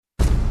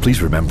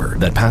Please remember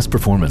that past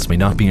performance may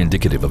not be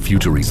indicative of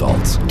future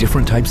results.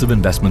 Different types of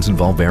investments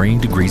involve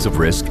varying degrees of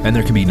risk, and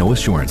there can be no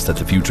assurance that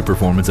the future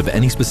performance of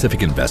any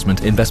specific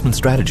investment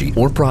strategy,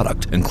 or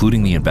product,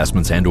 including the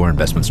investments and/or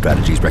investment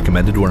strategies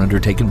recommended or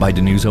undertaken by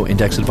Denuso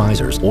Index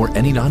Advisors, or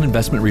any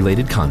non-investment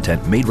related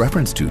content made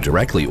reference to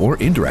directly or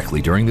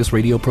indirectly during this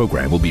radio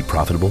program will be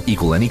profitable,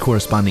 equal any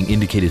corresponding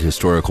indicated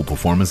historical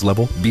performance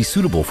level, be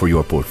suitable for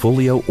your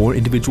portfolio or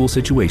individual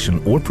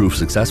situation, or prove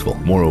successful.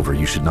 Moreover,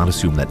 you should not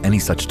assume that any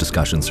such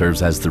discussion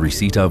serves as the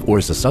receipt of or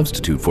as a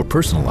substitute for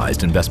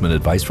personalized investment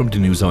advice from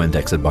Denuso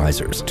Index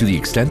Advisors. To the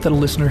extent that a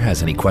listener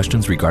has any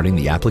questions regarding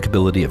the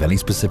applicability of any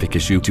specific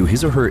issue to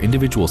his or her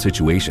individual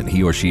situation,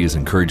 he or she is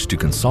encouraged to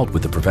consult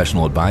with a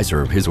professional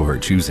advisor of his or her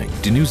choosing.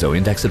 Denuso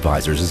Index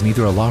Advisors is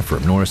neither a law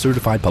firm nor a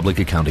certified public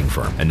accounting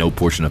firm, and no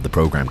portion of the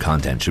program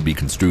content should be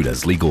construed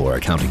as legal or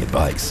accounting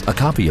advice. A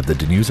copy of the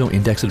Denuso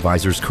Index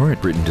Advisors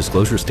current written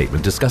disclosure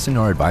statement discussing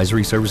our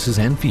advisory services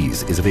and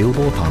fees is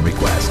available upon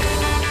request.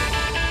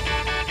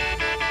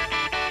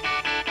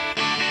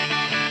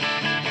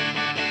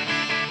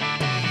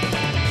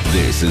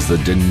 This is the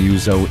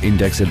Denuso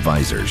Index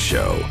Advisors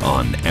Show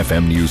on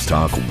FM News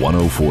Talk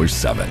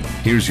 104.7.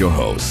 Here's your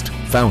host,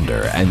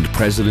 founder and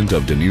president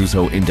of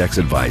Denuso Index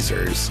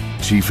Advisors,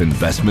 Chief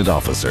Investment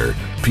Officer,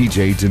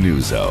 PJ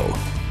Denuso.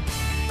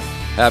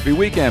 Happy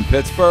weekend,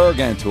 Pittsburgh,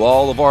 and to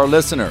all of our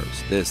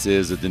listeners. This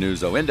is the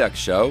Denuso Index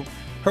Show,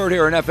 heard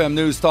here on FM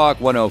News Talk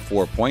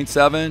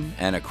 104.7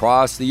 and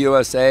across the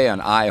USA on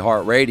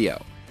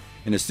iHeartRadio.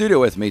 In the studio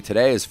with me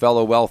today is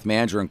fellow wealth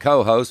manager and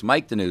co-host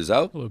Mike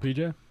Denuso. Hello,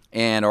 PJ.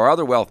 And our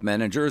other wealth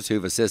managers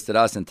who've assisted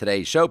us in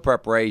today's show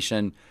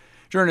preparation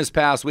during this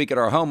past week at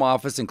our home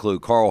office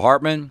include Carl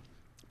Hartman,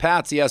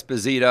 Patsy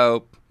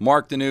Esposito,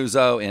 Mark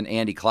Denuso, and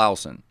Andy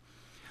Clausen.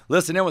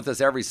 Listen in with us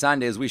every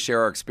Sunday as we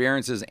share our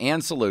experiences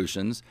and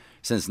solutions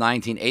since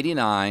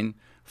 1989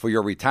 for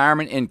your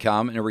retirement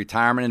income and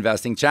retirement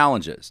investing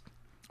challenges.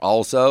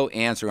 Also,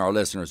 answering our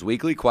listeners'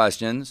 weekly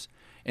questions,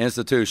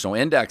 institutional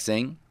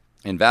indexing,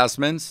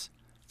 investments,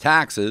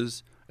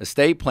 taxes,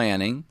 estate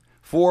planning,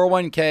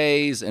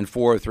 401ks, and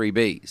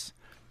 403bs.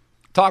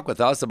 Talk with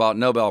us about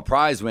Nobel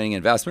Prize-winning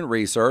investment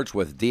research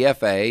with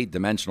DFA,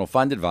 Dimensional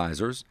Fund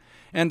Advisors,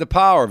 and the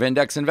power of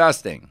index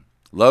investing,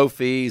 low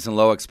fees and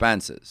low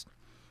expenses.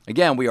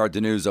 Again, we are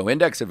Denuso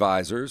Index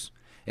Advisors,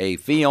 a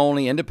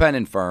fee-only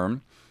independent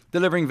firm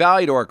delivering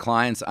value to our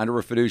clients under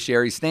a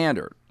fiduciary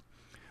standard.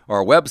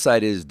 Our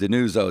website is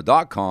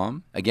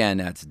Denuso.com. Again,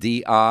 that's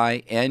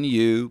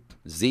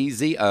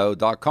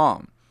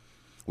DINUZZO.com.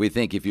 We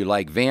think if you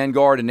like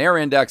Vanguard and their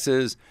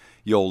indexes,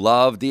 you'll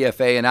love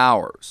DFA and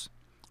ours.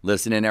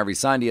 Listen in every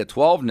Sunday at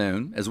 12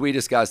 noon as we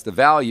discuss the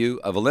value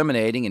of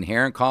eliminating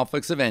inherent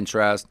conflicts of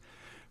interest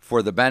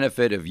for the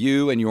benefit of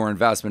you and your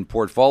investment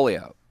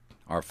portfolio.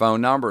 Our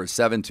phone number is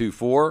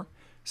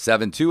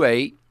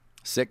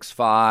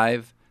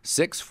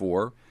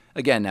 724-728-6564.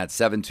 Again, that's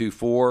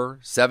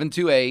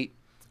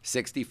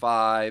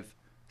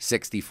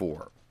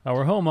 724-728-6564.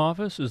 Our home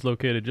office is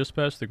located just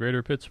past the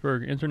Greater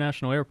Pittsburgh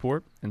International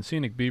Airport in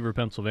scenic Beaver,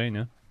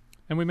 Pennsylvania,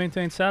 and we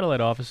maintain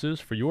satellite offices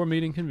for your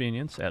meeting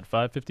convenience at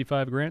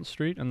 555 Grant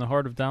Street in the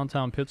heart of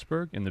downtown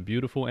Pittsburgh in the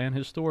beautiful and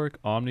historic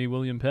Omni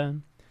William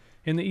Penn,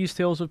 in the East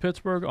Hills of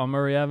Pittsburgh on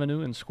Murray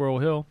Avenue in Squirrel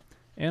Hill,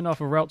 and off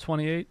of Route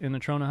 28 in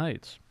Natrona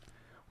Heights.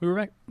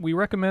 We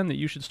recommend that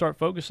you should start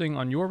focusing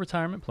on your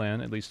retirement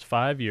plan at least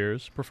 5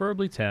 years,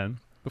 preferably 10,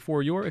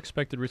 before your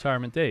expected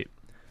retirement date.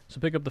 So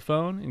pick up the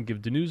phone and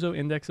give Denuso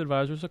Index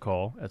Advisors a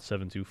call at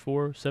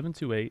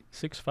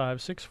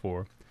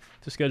 724-728-6564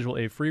 to schedule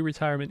a free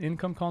retirement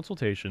income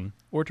consultation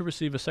or to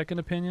receive a second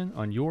opinion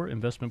on your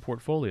investment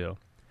portfolio.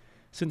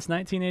 Since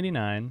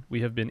 1989,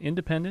 we have been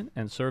independent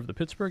and serve the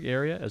Pittsburgh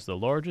area as the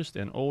largest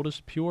and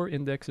oldest pure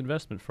index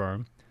investment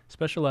firm,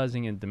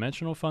 specializing in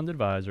Dimensional Fund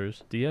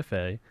Advisors,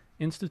 DFA,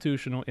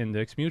 institutional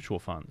index mutual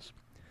funds.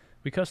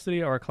 We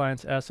custody our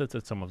clients' assets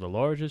at some of the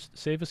largest,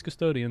 safest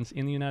custodians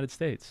in the United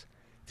States: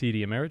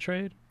 TD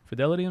Ameritrade,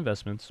 Fidelity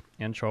Investments,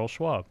 and Charles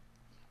Schwab.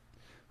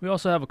 We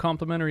also have a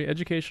complimentary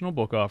educational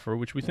book offer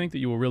which we think that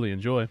you will really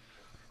enjoy.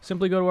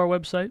 Simply go to our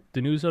website,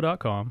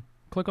 Denuso.com,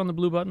 click on the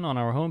blue button on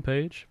our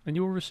homepage, and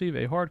you will receive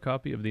a hard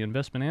copy of The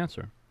Investment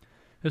Answer.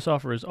 This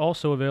offer is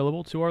also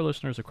available to our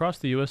listeners across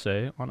the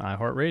USA on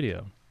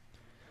iHeartRadio.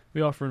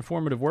 We offer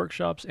informative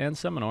workshops and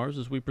seminars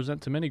as we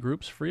present to many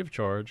groups free of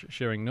charge,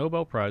 sharing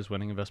Nobel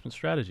Prize-winning investment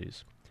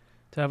strategies.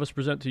 To have us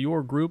present to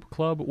your group,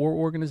 club, or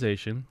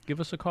organization, give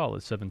us a call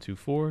at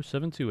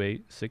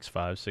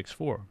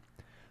 724-728-6564.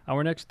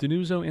 Our next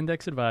Denuso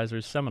Index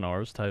Advisors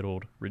seminars,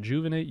 titled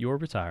Rejuvenate Your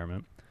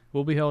Retirement,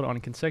 will be held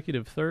on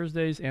consecutive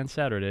Thursdays and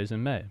Saturdays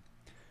in May.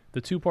 The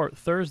two-part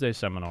Thursday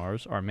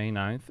seminars are May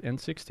 9th and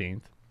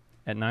 16th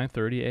at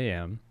 9:30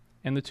 a.m.,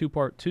 and the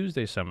two-part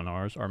Tuesday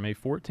seminars are May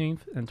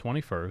 14th and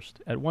 21st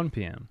at 1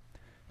 p.m.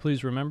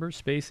 Please remember,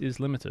 space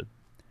is limited.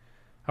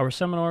 Our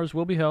seminars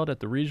will be held at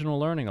the Regional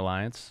Learning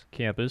Alliance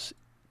campus,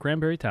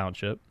 Cranberry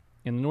Township,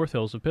 in the North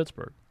Hills of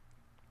Pittsburgh.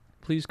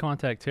 Please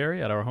contact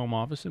Terry at our home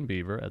office in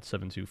Beaver at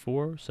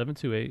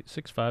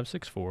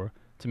 724-728-6564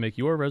 to make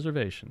your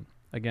reservation.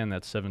 Again,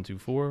 that's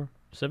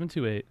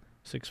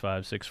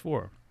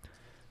 724-728-6564.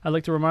 I'd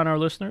like to remind our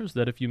listeners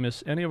that if you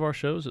miss any of our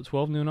shows at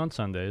 12 noon on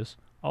Sundays,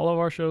 all of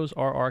our shows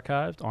are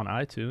archived on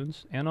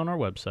iTunes and on our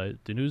website,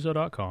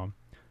 denuzo.com,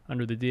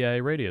 under the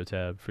DIA Radio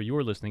tab for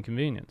your listening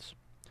convenience.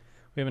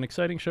 We have an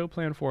exciting show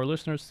planned for our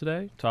listeners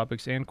today.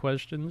 Topics and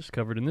questions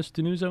covered in this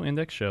Denuzo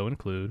Index show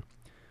include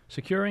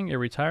securing a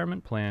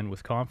retirement plan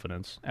with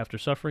confidence after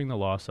suffering the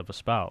loss of a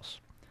spouse.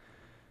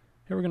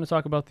 Here we're going to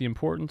talk about the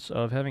importance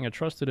of having a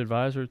trusted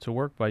advisor to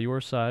work by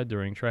your side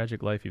during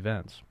tragic life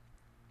events.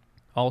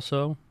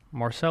 Also,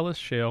 Marcellus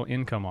Shale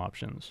income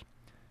options.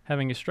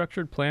 Having a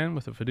structured plan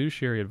with a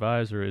fiduciary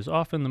advisor is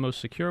often the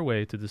most secure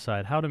way to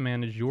decide how to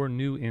manage your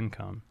new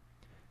income.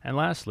 And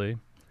lastly,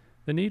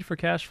 the need for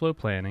cash flow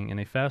planning in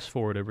a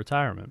fast-forwarded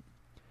retirement.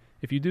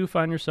 If you do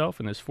find yourself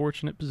in this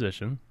fortunate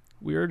position,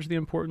 we urge the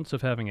importance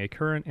of having a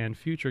current and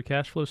future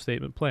cash flow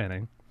statement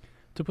planning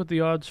to put the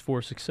odds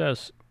for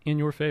success in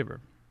your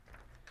favor.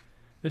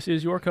 This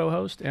is your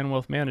co-host and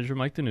wealth manager,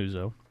 Mike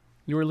Denuzo.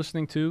 You are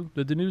listening to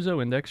the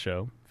Denuzo Index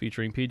Show,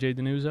 featuring PJ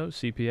Denuzo,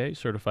 CPA,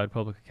 Certified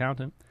Public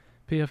Accountant,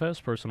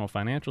 PFS, Personal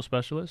Financial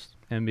Specialist,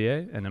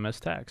 MBA, and MS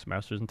Tax,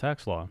 Masters in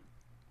Tax Law.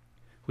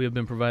 We have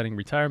been providing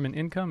retirement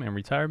income and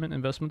retirement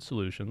investment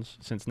solutions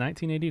since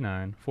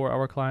 1989 for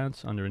our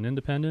clients under an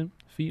independent,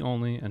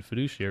 fee-only, and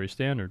fiduciary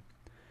standard.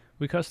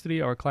 We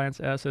custody our clients'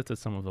 assets at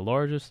some of the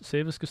largest,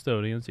 safest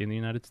custodians in the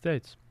United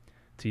States: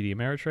 TD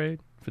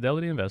Ameritrade,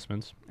 Fidelity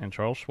Investments, and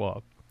Charles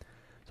Schwab.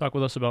 Talk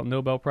with us about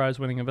Nobel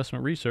Prize-winning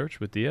investment research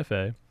with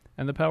DFA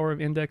and the power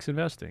of index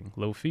investing,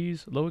 low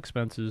fees, low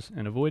expenses,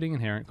 and avoiding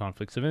inherent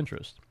conflicts of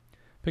interest.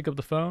 Pick up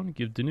the phone,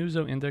 give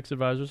Denuzo Index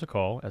Advisors a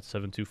call at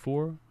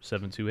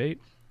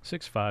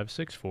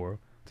 724-728-6564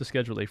 to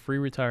schedule a free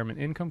retirement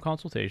income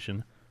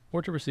consultation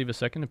or to receive a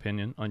second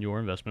opinion on your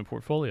investment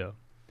portfolio.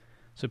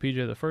 So,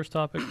 PJ, the first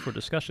topic for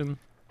discussion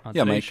on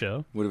today's Mike,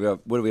 show.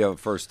 What do we have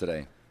first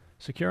today?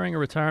 Securing a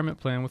retirement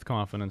plan with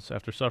confidence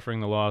after suffering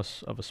the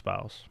loss of a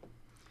spouse.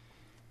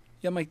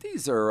 Yeah, Mike,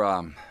 these are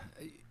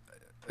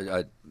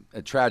a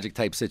tragic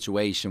type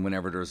situation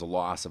whenever there's a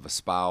loss of a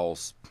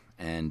spouse,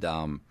 and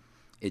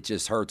it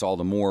just hurts all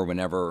the more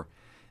whenever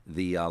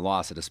the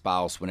loss of the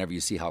spouse, whenever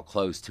you see how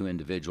close two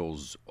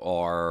individuals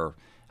are,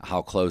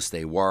 how close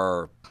they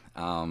were.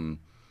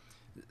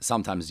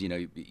 Sometimes,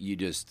 you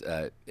just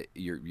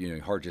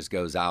your heart just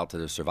goes out to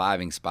the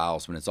surviving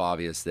spouse when it's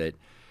obvious that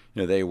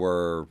they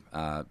were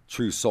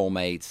true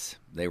soulmates.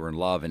 They were in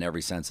love in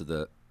every sense of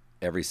the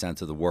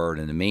word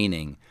and the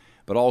meaning.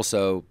 But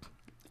also,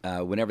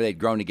 whenever they'd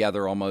grown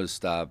together,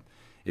 almost,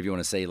 if you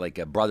want to say like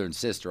a brother and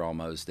sister,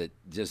 almost, that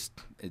just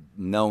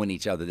knowing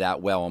each other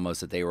that well,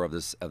 almost that they were of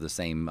the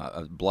same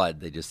blood.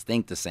 They just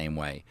think the same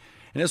way.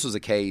 And this was a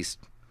case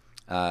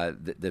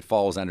that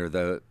falls under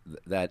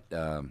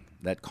that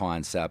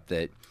concept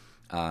that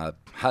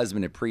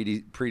husband had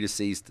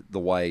predeceased the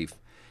wife,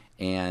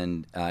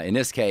 and in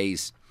this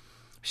case,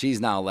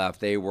 she's now left.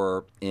 They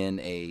were in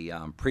a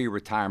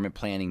pre-retirement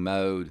planning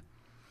mode,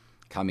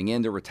 coming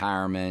into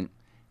retirement,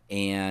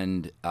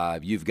 and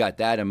you've got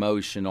that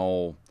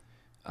emotional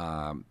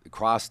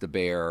cross to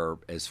bear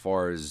as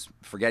far as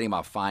forgetting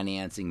about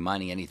financing,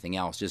 money, anything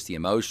else, just the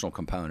emotional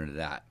component of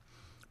that.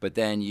 But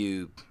then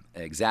you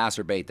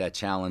exacerbate that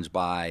challenge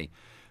by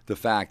the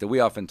fact that we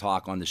often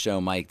talk on the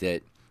show, Mike,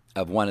 that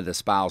of one of the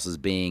spouses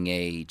being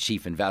a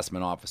chief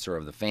investment officer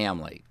of the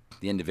family,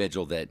 the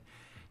individual that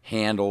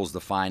handles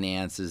the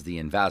finances, the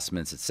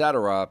investments,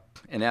 etc.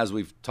 And as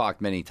we've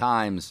talked many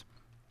times,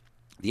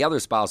 the other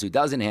spouse who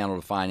doesn't handle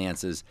the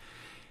finances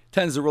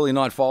tends to really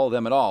not follow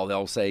them at all.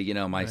 They'll say,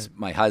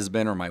 my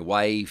husband or my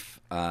wife,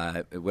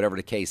 whatever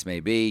the case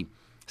may be,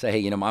 say,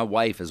 hey, my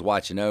wife is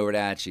watching over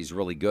that. She's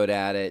really good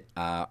at it.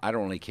 I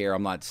don't really care.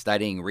 I'm not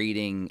studying,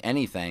 reading,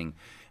 anything.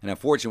 And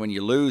unfortunately, when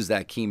you lose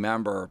that key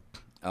member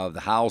of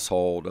the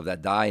household, of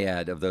that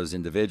dyad, of those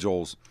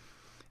individuals,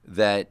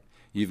 that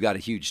you've got a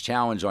huge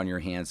challenge on your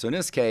hands. So in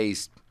this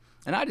case,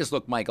 and I just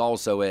look, Mike,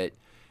 also at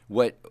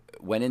when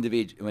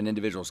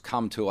individuals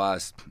come to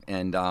us,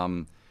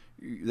 and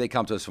they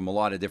come to us from a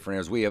lot of different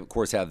areas. We, of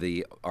course, have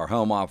our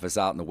home office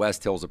out in the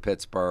West Hills of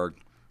Pittsburgh.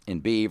 In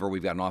Beaver,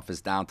 we've got an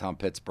office downtown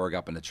Pittsburgh,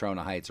 up in the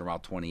Trona Heights,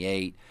 around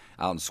 28,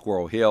 out in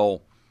Squirrel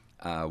Hill.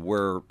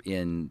 We're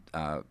in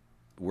TD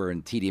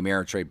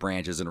Ameritrade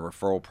branches in a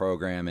referral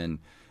program in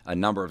a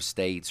number of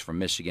states, from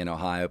Michigan,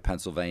 Ohio,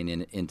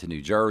 Pennsylvania, into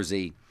New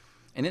Jersey.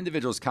 And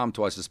individuals come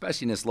to us,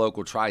 especially in this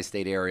local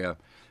tri-state area,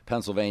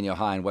 Pennsylvania,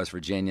 Ohio, and West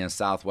Virginia,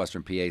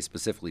 southwestern PA,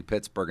 specifically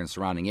Pittsburgh and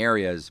surrounding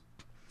areas.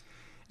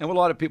 And what a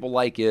lot of people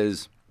like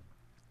is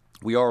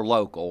we are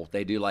local.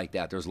 They do like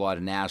that. There's a lot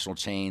of national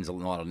chains, a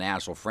lot of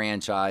national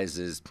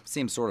franchises.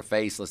 Seems sort of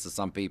faceless to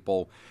some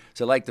people.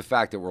 So they like the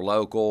fact that we're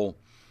local.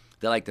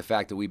 They like the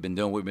fact that we've been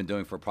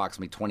doing for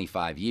approximately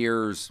 25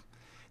 years.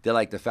 They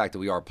like the fact that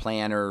we are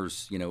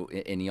planners,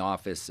 in the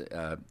office,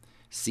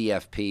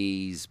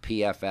 CFPs,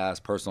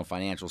 PFS, personal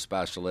financial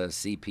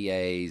specialists,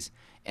 CPAs,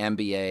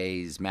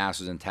 MBAs,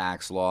 Masters in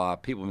Tax Law.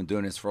 People have been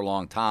doing this for a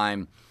long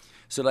time.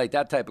 So like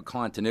that type of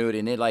continuity,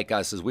 and they like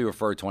us, as we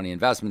refer to on the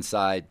investment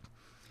side,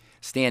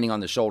 standing on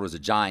the shoulders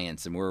of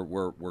giants, and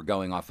we're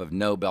going off of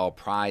Nobel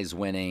Prize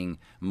winning,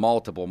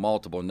 multiple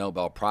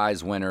Nobel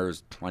Prize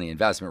winners on the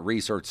investment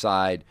research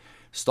side.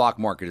 Stock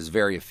market is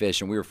very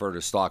efficient. We refer to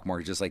the stock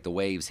market just like the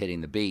waves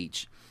hitting the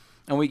beach.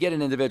 And we get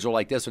an individual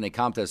like this when they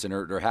come to us and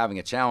they're having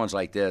a challenge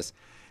like this,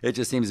 it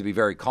just seems to be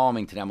very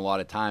calming to them a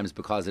lot of times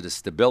because of the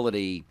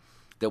stability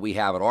that we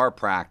have at our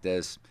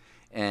practice.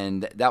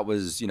 And that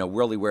was,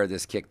 really where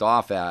this kicked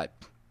off at.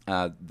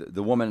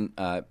 The woman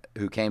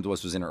who came to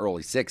us was in her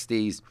early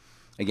 60s.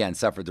 Again,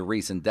 suffered the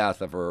recent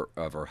death of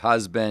her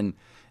husband.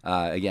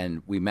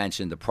 Again, we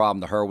mentioned the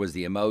problem to her was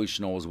the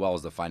emotional as well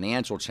as the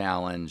financial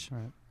challenge.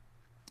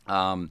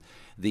 Right.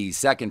 The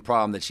second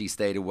problem that she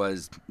stated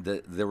was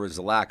that there was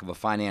a lack of a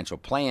financial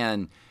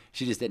plan.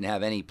 She just didn't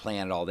have any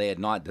plan at all. They had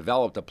not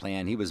developed a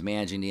plan. He was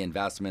managing the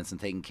investments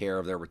and taking care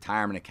of their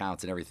retirement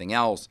accounts and everything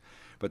else,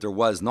 but there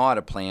was not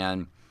a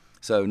plan.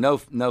 So no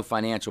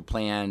financial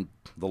plan,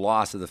 the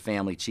loss of the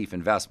family chief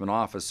investment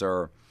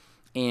officer,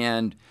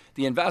 and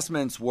the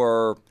investments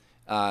were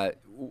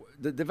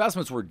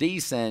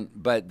decent,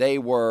 but they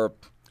were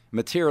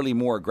materially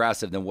more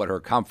aggressive than what her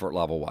comfort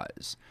level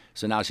was.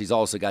 So now she's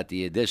also got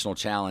the additional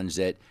challenge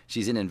that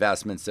she's in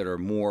investments that are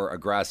more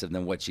aggressive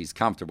than what she's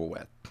comfortable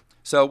with.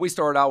 So we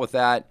started out with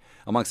that,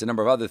 amongst a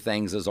number of other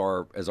things, as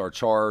our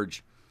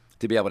charge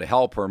to be able to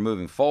help her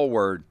moving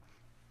forward.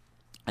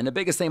 And the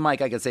biggest thing,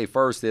 Mike, I could say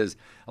first is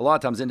a lot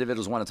of times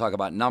individuals want to talk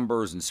about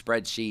numbers and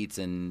spreadsheets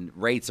and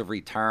rates of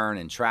return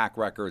and track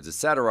records, et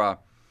cetera.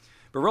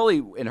 But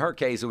really, in her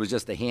case, it was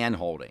just the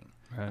hand-holding.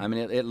 Right. I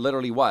mean, it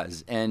literally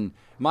was. And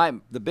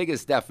the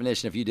biggest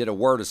definition, if you did a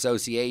word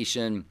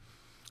association,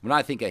 when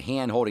I think of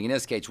hand-holding in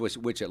this case,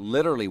 which it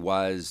literally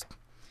was,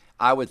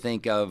 I would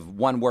think of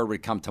one word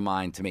would come to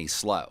mind to me: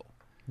 slow.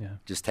 Yeah.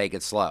 Just take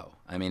it slow.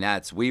 I mean,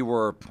 we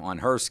were on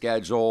her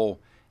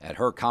schedule, at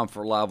her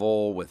comfort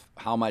level, with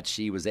how much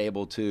she was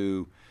able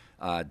to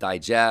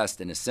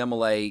digest and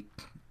assimilate,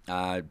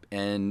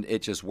 and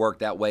it just worked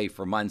that way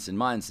for months and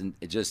months. And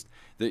it just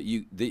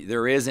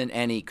there isn't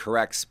any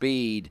correct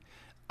speed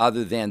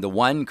other than the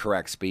one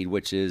correct speed,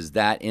 which is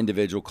that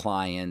individual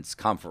client's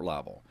comfort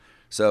level.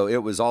 So it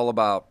was all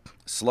about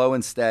slow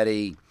and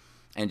steady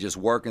and just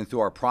working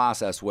through our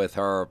process with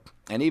her.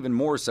 And even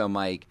more so,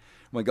 Mike,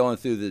 when going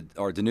through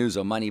our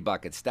DiNuzzo money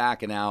bucket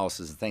stack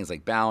analysis and things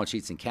like balance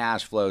sheets and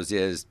cash flows,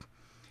 is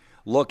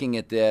looking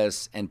at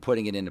this and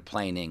putting it into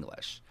plain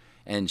English.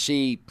 And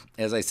she,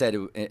 as I said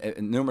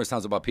numerous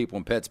times about people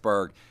in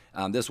Pittsburgh,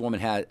 this woman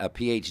had a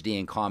PhD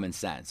in common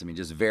sense. I mean,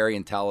 just very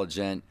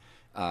intelligent,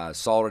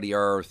 salt of the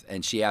earth,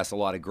 and she asked a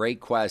lot of great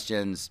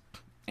questions.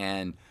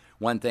 And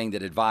one thing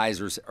that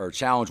advisors are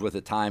challenged with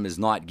at time is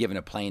not giving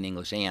a plain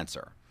English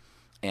answer.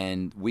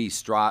 And we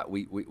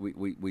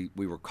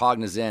were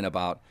cognizant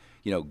about,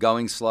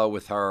 going slow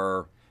with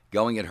her,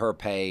 going at her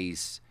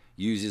pace,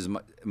 use as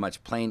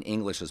much plain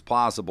English as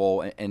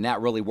possible, and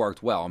that really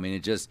worked well. I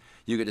mean,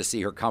 you get to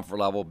see her comfort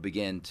level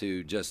begin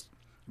to just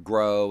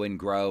grow and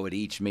grow at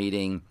each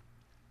meeting,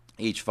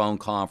 each phone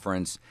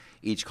conference,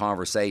 each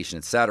conversation,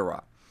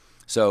 etc.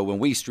 So when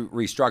we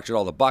restructured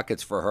all the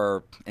buckets for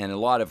her, and a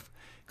lot of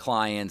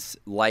clients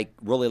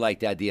really like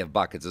the idea of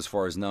buckets as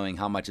far as knowing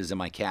how much is in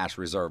my cash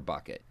reserve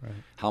bucket, right,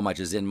 how much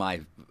is in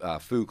my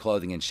food,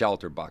 clothing, and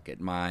shelter bucket,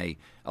 my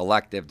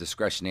elective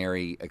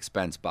discretionary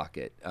expense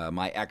bucket,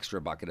 my extra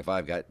bucket if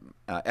I've got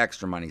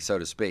extra money, so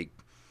to speak.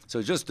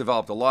 So just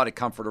developed a lot of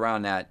comfort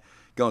around that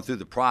going through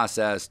the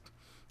process.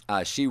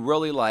 She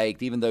really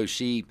liked, even though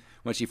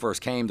when she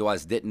first came to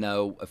us, didn't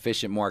know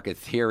efficient market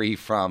theory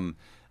from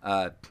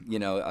a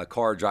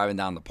car driving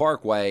down the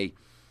parkway.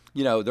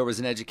 There was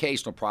an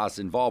educational process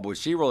involved. What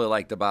she really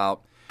liked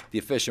about the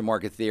efficient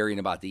market theory and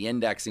about the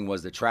indexing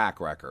was the track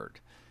record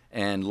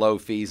and low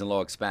fees and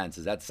low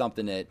expenses. That's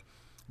something that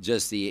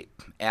just the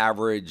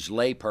average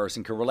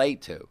layperson can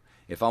relate to.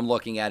 If I'm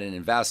looking at an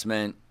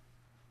investment,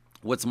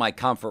 what's my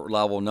comfort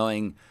level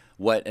knowing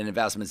what an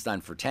investment's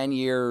done for 10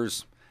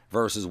 years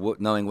versus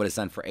knowing what it's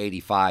done for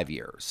 85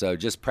 years? So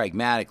just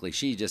pragmatically,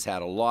 she just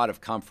had a lot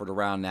of comfort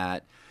around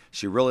that.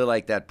 She really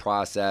liked that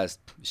process.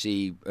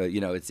 She,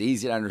 it's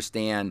easy to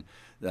understand.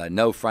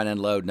 No front-end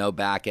load, no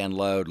back-end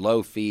load,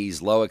 low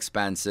fees, low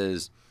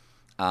expenses.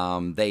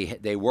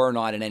 They were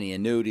not in any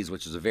annuities,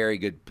 which is a very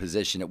good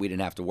position that we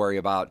didn't have to worry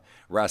about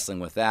wrestling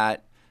with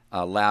that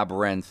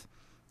labyrinth.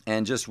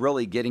 And just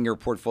really getting her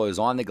portfolios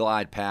on the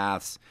glide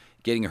paths,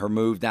 getting her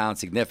moved down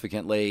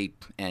significantly.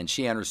 And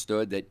she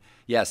understood that,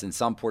 yes, in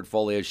some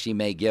portfolios she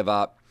may give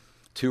up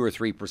 2 or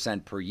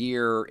 3% per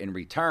year in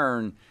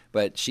return,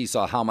 but she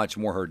saw how much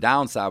more her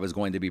downside was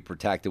going to be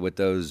protected with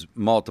those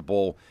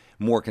multiple,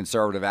 more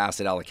conservative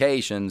asset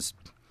allocations.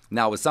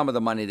 Now, with some of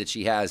the money that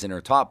she has in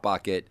her top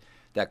bucket,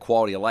 that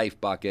quality of life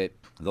bucket,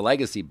 the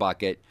legacy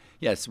bucket,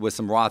 yes, with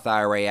some Roth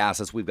IRA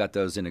assets, we've got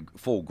those in a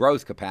full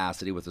growth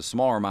capacity with a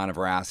smaller amount of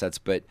her assets,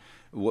 but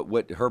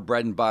what her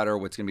bread and butter,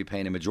 what's going to be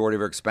paying a majority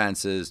of her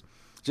expenses,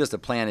 just a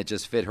plan that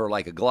just fit her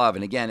like a glove.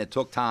 And again, it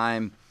took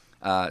time.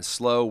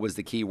 Slow was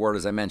the key word,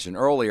 as I mentioned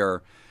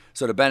earlier.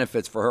 So the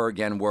benefits for her,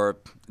 again, were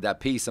that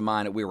peace of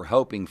mind that we were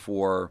hoping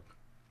for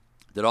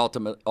that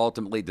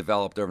ultimately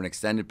developed over an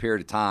extended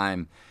period of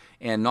time.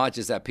 And not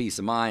just that peace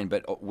of mind,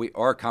 but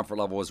our comfort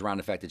level was around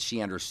the fact that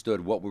she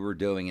understood what we were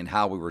doing and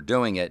how we were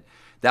doing it.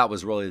 That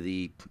was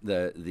really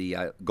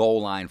the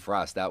goal line for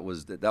us. That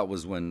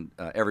was when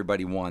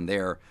everybody won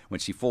there, when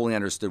she fully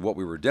understood what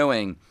we were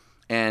doing.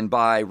 And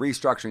by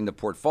restructuring the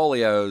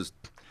portfolios,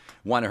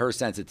 one of her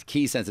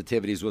key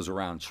sensitivities was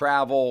around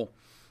travel.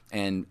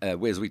 And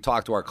as we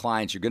talk to our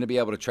clients, you're going to be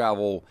able to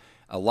travel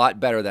a lot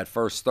better that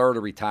first third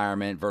of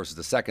retirement versus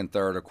the second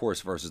third, of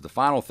course, versus the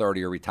final third of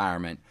your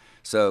retirement.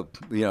 So,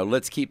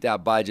 let's keep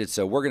that budget.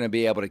 So we're going to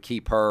be able to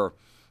keep her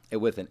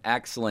with an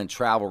excellent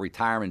travel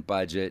retirement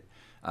budget,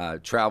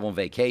 travel and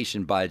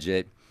vacation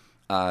budget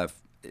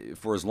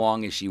for as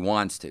long as she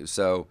wants to.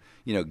 So,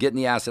 getting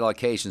the asset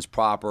allocations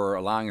proper,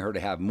 allowing her to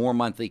have more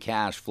monthly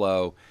cash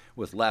flow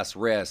with less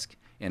risk,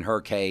 in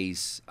her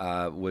case,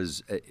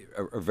 was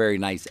a very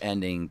nice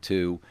ending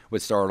to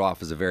what started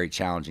off as a very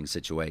challenging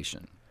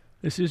situation.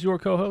 This is your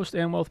co-host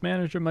and wealth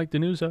manager, Mike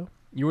Denuzzo.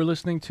 You are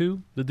listening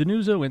to the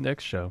Denuzzo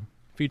Index Show,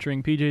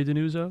 featuring PJ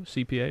Denuzzo,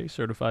 CPA,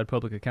 Certified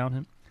Public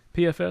Accountant,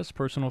 PFS,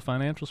 Personal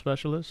Financial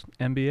Specialist,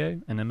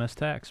 MBA, and MS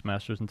Tax,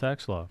 Masters in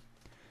Tax Law.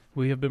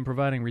 We have been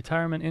providing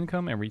retirement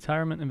income and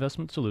retirement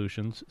investment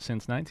solutions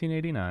since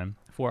 1989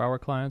 for our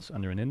clients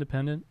under an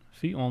independent,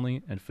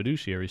 fee-only, and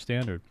fiduciary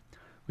standard.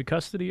 We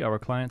custody our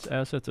clients'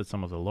 assets at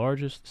some of the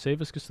largest,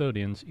 safest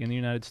custodians in the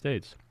United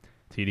States,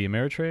 TD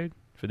Ameritrade,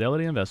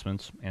 Fidelity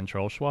Investments, and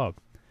Charles Schwab.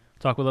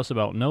 Talk with us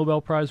about Nobel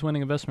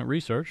Prize-winning investment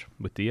research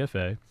with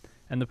DFA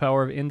and the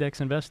power of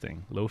index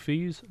investing, low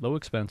fees, low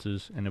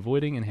expenses, and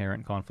avoiding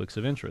inherent conflicts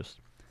of interest.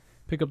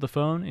 Pick up the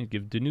phone and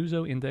give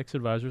Denuzzo Index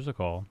Advisors a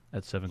call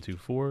at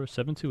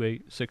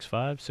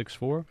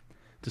 724-728-6564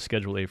 to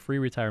schedule a free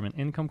retirement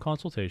income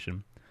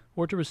consultation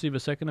or to receive a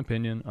second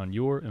opinion on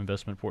your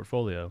investment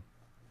portfolio.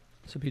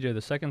 So, PJ,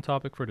 the second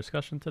topic for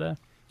discussion today?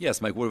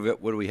 Yes, Mike, what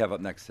do we have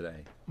up next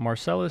today?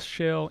 Marcellus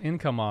Shale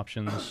income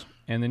options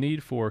and the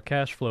need for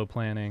cash flow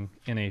planning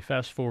in a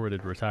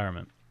fast-forwarded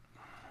retirement.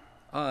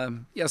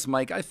 Yes,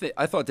 Mike, I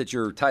thought that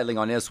your titling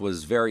on this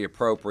was very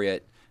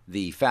appropriate,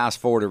 the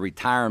fast-forwarded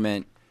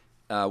retirement.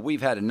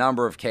 We've had a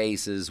number of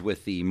cases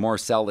with the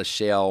Marcellus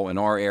Shale in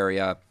our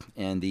area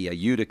and the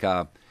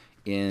Utica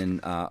in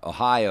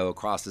Ohio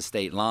across the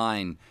state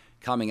line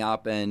coming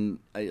up, and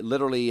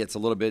literally it's a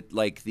little bit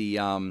like the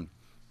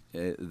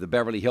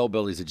Beverly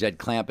Hillbillies, a Jed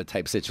Clampett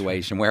type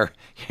situation where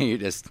you're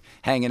just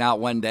hanging out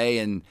one day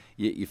and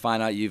you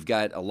find out you've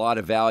got a lot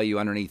of value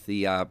underneath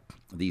the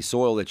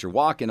soil that you're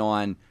walking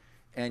on,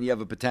 and you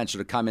have a potential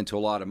to come into a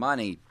lot of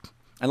money.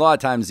 And a lot of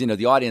times,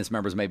 the audience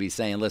members may be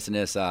saying, listen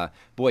to this,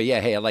 boy, yeah,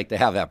 hey, I'd like to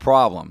have that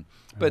problem.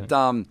 Right.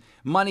 But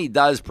money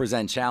does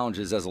present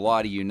challenges, as a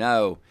lot of you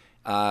know.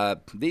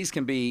 These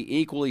can be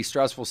equally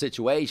stressful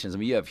situations. I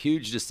mean, you have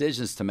huge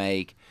decisions to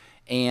make,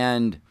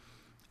 and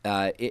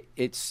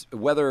it's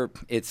whether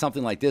it's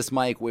something like this,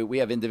 Mike. We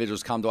have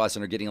individuals come to us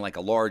and are getting like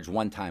a large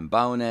one-time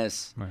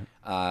bonus.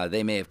 Right.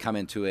 They may have come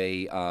into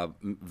a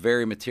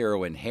very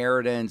material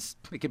inheritance.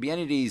 It could be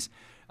any of these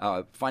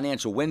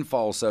financial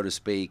windfalls, so to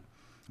speak.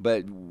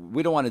 But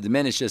we don't want to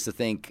diminish this to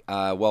think,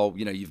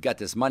 you've got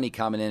this money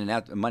coming in, and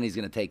that money's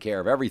going to take care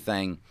of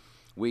everything.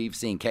 We've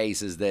seen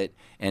cases that,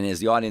 and as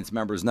the audience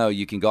members know,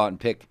 you can go out and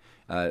pick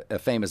a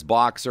famous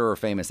boxer or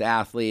famous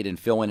athlete and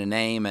fill in a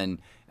name and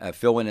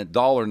fill in a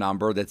dollar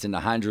number that's in the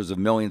hundreds of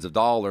millions of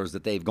dollars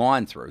that they've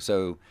gone through.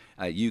 So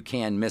you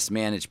can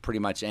mismanage pretty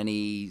much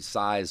any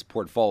size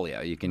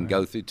portfolio. You can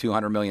go through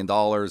 $200 million,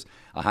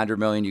 $100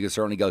 million. You can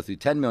certainly go through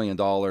 $10 million.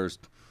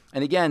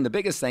 And again, the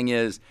biggest thing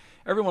is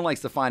everyone likes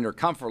to find their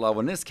comfort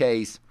level. In this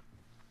case,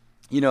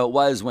 it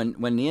was when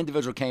the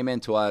individual came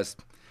into us,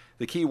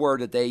 the key word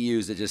that they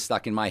used that just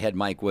stuck in my head,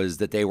 Mike, was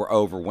that they were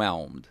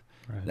overwhelmed.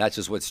 Right. That's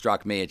just what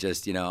struck me. It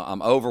just,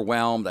 I'm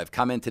overwhelmed. I've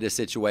come into this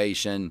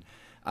situation.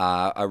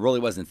 I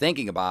really wasn't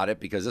thinking about it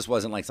because this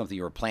wasn't like something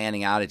you were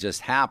planning out. It just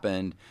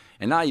happened.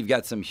 And now you've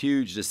got some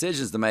huge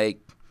decisions to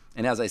make.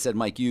 And as I said,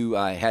 Mike, you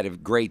had a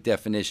great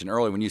definition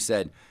earlier when you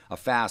said a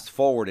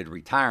fast-forwarded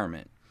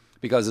retirement.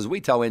 Because as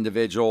we tell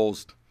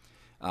individuals,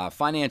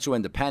 financial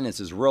independence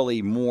is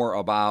really more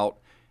about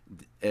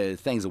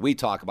things that we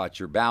talk about,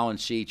 your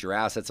balance sheet, your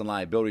assets and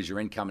liabilities, your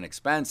income and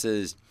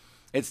expenses.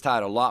 It's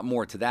tied a lot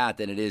more to that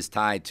than it is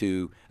tied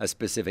to a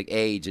specific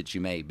age that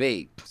you may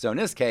be. So in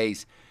this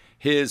case,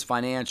 his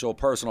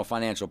personal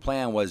financial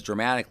plan was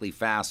dramatically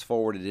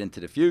fast-forwarded into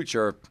the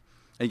future.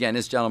 Again,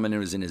 this gentleman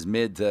was in his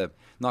mid to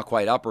not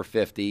quite upper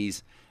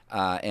 50s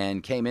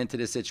and came into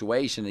this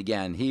situation.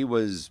 Again, he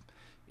was,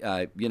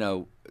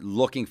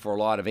 looking for a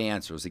lot of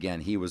answers.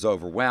 Again, he was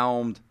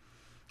overwhelmed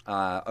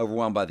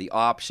by the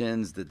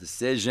options, the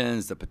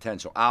decisions, the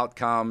potential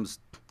outcomes.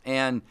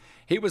 And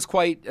he was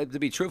quite, to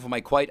be truthful,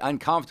 Mike, quite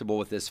uncomfortable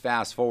with this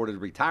fast-forwarded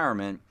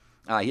retirement.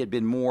 He had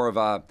been more of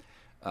a,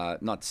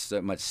 not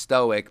so much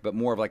stoic, but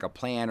more of like a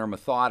planner,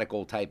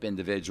 methodical type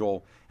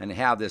individual, and to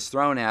have this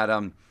thrown at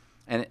him.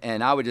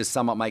 And I would just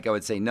sum up, Mike, I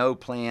would say no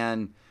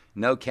plan,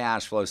 no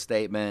cash flow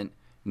statement,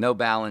 no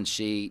balance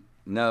sheet,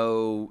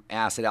 no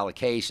asset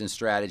allocation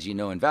strategy,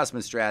 no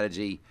investment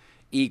strategy.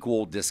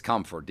 equal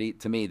discomfort.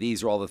 To me,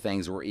 these are all the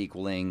things that were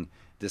equaling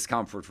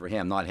discomfort for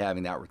him, not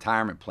having that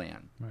retirement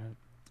plan. Right.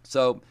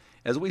 So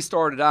as we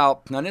started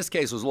out, now in this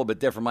case it was a little bit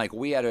different, Michael.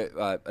 We had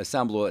to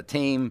assemble a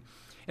team.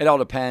 It all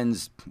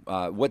depends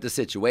what the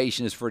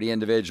situation is for the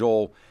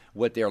individual,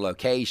 what their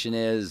location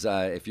is.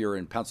 If you're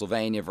in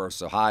Pennsylvania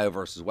versus Ohio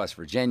versus West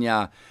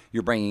Virginia,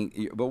 you're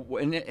bringing. But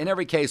in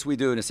every case we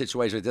do in a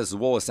situation like this, is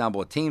we'll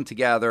assemble a team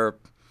together,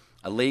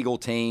 a legal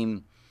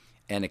team,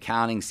 an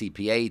accounting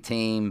CPA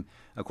team.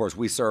 Of course,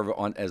 we serve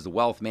on as the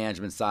wealth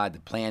management side, the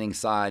planning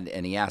side,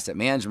 and the asset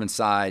management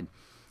side.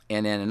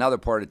 And then another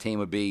part of the team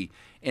would be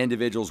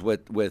individuals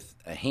with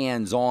a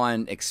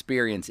hands-on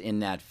experience in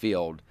that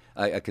field,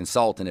 a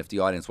consultant, if the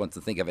audience wants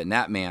to think of it in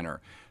that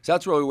manner. So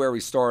that's really where we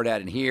start at.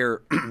 And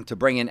here, to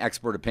bring in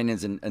expert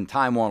opinions, and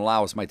time won't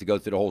allow us, Mike, to go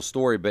through the whole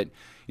story, but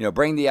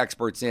bring the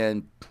experts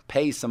in,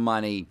 pay some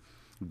money,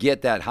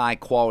 get that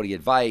high-quality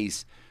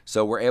advice,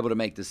 so we're able to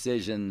make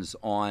decisions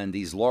on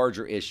these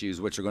larger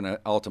issues, which are going to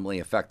ultimately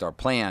affect our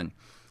plan.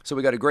 So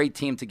we got a great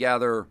team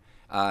together,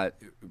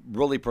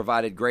 really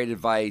provided great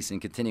advice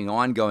and continuing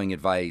ongoing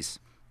advice.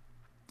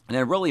 And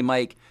then really,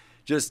 Mike,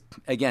 just,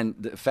 again,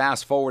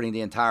 fast-forwarding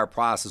the entire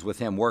process with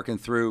him, working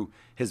through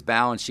his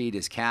balance sheet,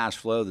 his cash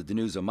flow, the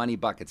DiNuzzo money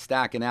bucket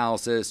stack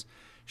analysis,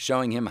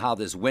 showing him how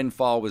this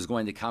windfall was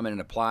going to come in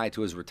and apply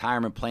to his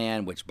retirement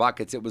plan, which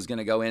buckets it was going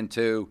to go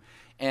into.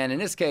 And in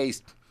this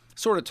case,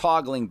 sort of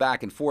toggling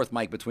back and forth,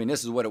 Mike, between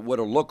this is what it would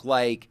have looked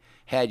like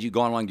had you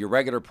gone along your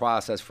regular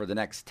process for the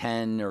next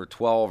 10 or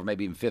 12 or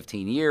maybe even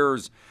 15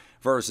 years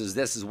versus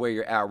this is where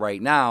you're at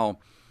right now.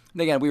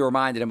 And again, we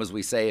reminded him, as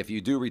we say, if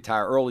you do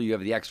retire early, you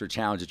have the extra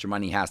challenge that your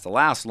money has to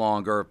last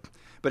longer.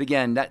 But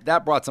again,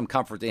 that brought some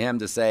comfort to him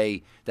to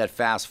say that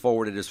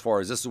fast-forwarded as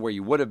far as this is where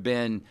you would have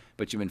been,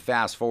 but you've been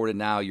fast-forwarded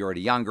now, you're at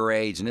a younger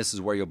age, and this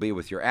is where you'll be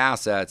with your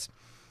assets.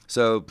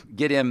 So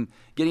getting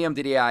him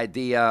to the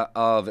idea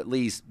of at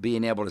least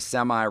being able to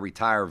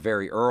semi-retire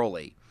very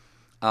early.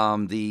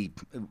 The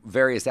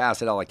various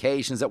asset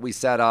allocations that we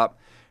set up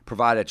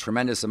provide a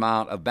tremendous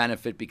amount of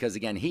benefit because,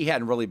 again, he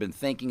hadn't really been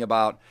thinking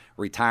about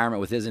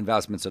retirement with his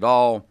investments at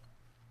all.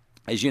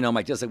 As you know,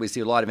 Mike, just like we see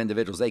a lot of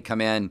individuals, they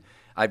come in,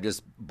 I've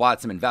just bought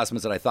some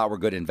investments that I thought were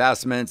good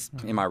investments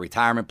in my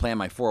retirement plan,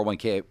 my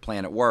 401k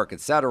plan at work,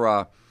 et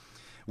cetera.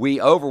 We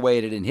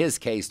overweighted, in his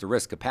case, the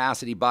risk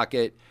capacity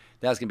bucket.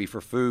 That's going to be for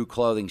food,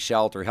 clothing,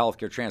 shelter,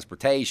 healthcare,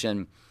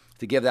 transportation,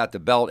 to give that the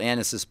belt and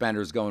the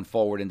suspenders going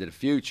forward into the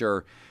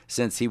future.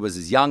 Since he was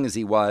as young as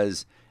he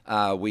was,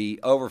 we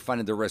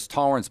overfunded the risk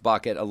tolerance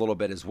bucket a little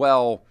bit as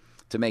well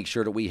to make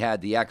sure that we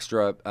had the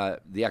extra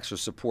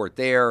support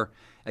there.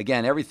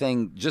 Again,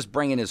 everything, just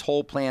bringing his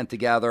whole plan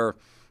together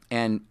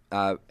and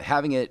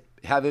having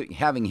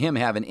him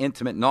have an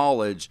intimate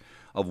knowledge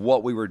of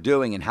what we were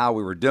doing and how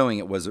we were doing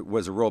it was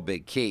a real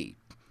big key.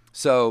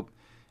 So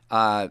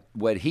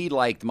what he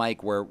liked,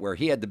 Mike, where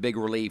he had the big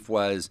relief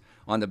was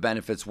on the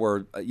benefits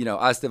were,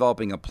 us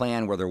developing a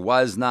plan where there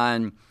was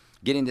none,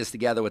 getting this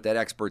together with that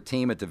expert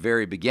team at the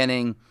very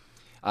beginning,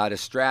 the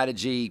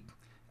strategy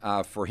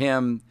for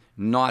him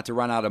not to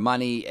run out of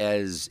money,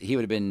 as he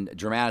would have been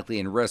dramatically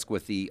in risk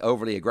with the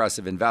overly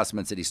aggressive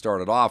investments that he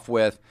started off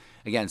with.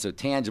 Again, so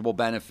tangible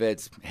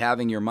benefits,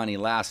 having your money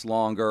last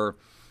longer.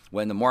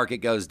 When the market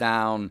goes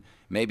down,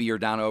 maybe you're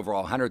down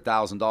overall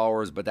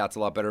 $100,000, but that's a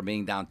lot better than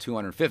being down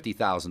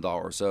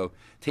 $250,000. So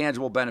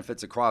tangible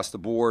benefits across the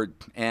board.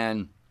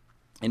 And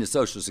in the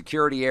Social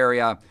Security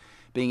area,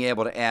 being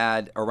able to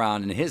add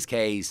around, in his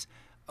case,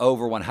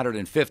 over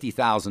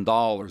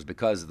 $150,000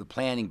 because of the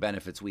planning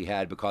benefits we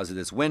had because of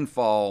this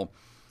windfall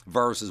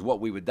versus what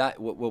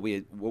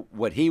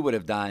he would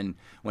have done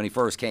when he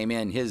first came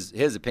in.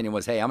 His opinion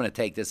was, hey, I'm going to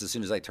take this as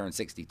soon as I turn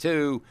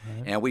 62,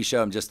 and we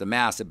show him just the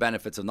massive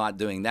benefits of not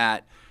doing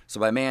that. So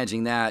by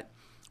managing that,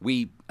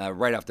 we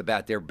right off the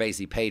bat there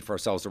basically paid for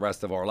ourselves the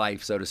rest of our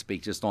life, so to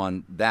speak, just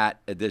on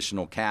that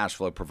additional cash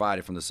flow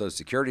provided from the Social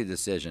Security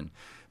decision.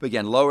 But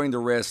again, lowering the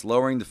risk,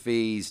 lowering the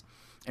fees,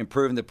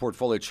 improving the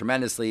portfolio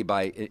tremendously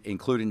by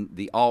including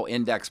the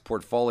all-index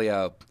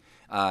portfolio,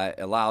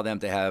 allow them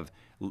to have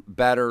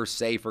better,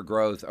 safer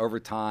growth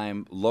over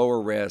time,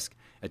 lower risk,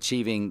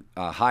 achieving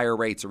higher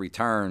rates of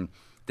return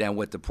than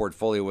what the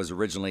portfolio was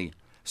originally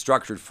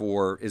structured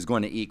for, is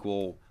going to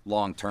equal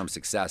long-term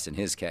success in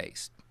his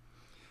case.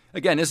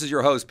 Again, this is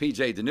your host,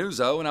 PJ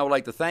DiNuzzo, and I would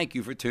like to thank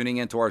you for tuning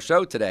into our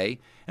show today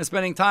and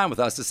spending time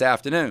with us this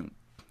afternoon.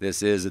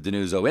 This is the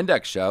DiNuzzo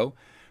Index Show,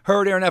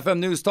 heard here on FM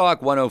News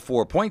Talk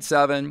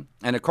 104.7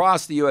 and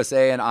across the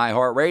USA and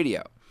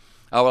iHeartRadio.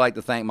 I would like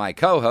to thank my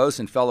co-host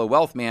and fellow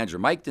wealth manager,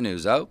 Mike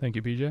DiNuzzo. Thank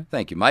you, PJ.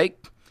 Thank you,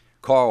 Mike.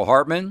 Carl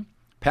Hartman,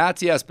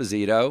 Patsy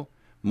Esposito,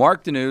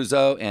 Mark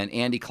DiNuzzo, and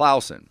Andy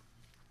Clausen.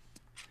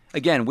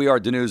 Again, we are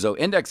DiNuzzo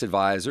Index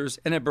Advisors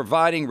and have been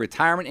providing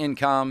retirement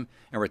income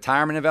and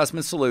retirement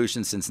investment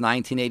solutions since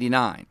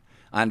 1989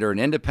 under an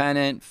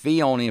independent,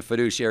 fee-only, and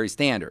fiduciary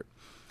standard.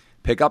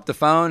 Pick up the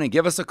phone and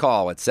give us a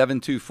call at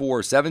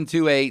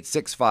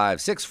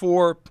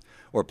 724-728-6564,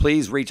 or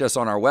please reach us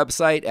on our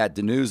website at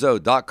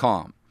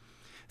dinuzzo.com.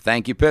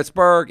 Thank you,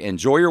 Pittsburgh.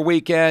 Enjoy your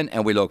weekend,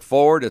 and we look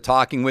forward to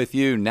talking with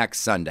you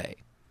next Sunday.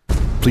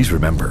 Please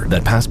remember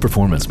that past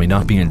performance may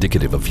not be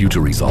indicative of future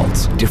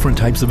results. Different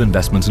types of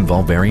investments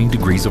involve varying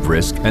degrees of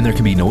risk, and there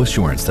can be no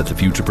assurance that the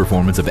future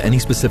performance of any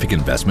specific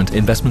investment,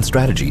 investment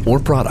strategy, or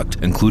product,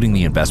 including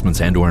the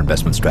investments and/or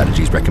investment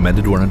strategies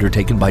recommended or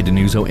undertaken by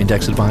DiNuzzo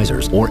Index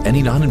Advisors, or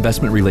any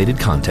non-investment related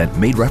content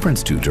made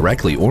reference to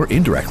directly or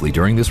indirectly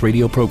during this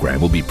radio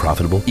program will be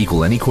profitable,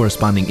 equal any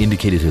corresponding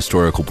indicated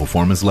historical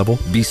performance level,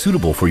 be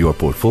suitable for your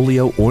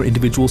portfolio or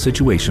individual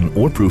situation,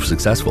 or prove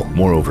successful.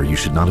 Moreover, you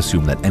should not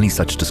assume that any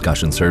such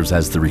discussion serves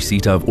as the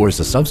receipt of or as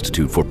a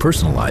substitute for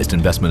personalized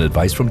investment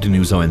advice from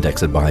DiNuzzo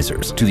Index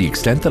Advisors. To the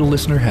extent that a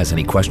listener has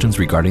any questions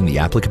regarding the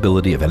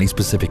applicability of any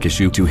specific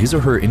issue to his or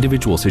her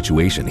individual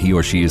situation, he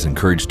or she is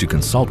encouraged to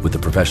consult with a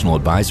professional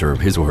advisor of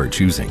his or her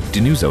choosing.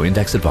 DiNuzzo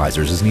Index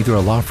Advisors is neither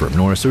a law firm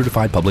nor a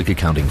certified public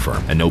accounting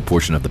firm, and no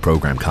portion of the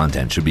program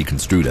content should be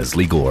construed as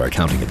legal or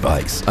accounting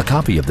advice. A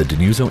copy of the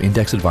DiNuzzo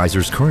Index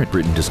Advisors current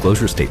written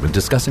disclosure statement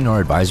discussing our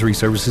advisory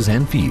services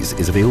and fees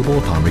is available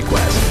upon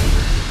request.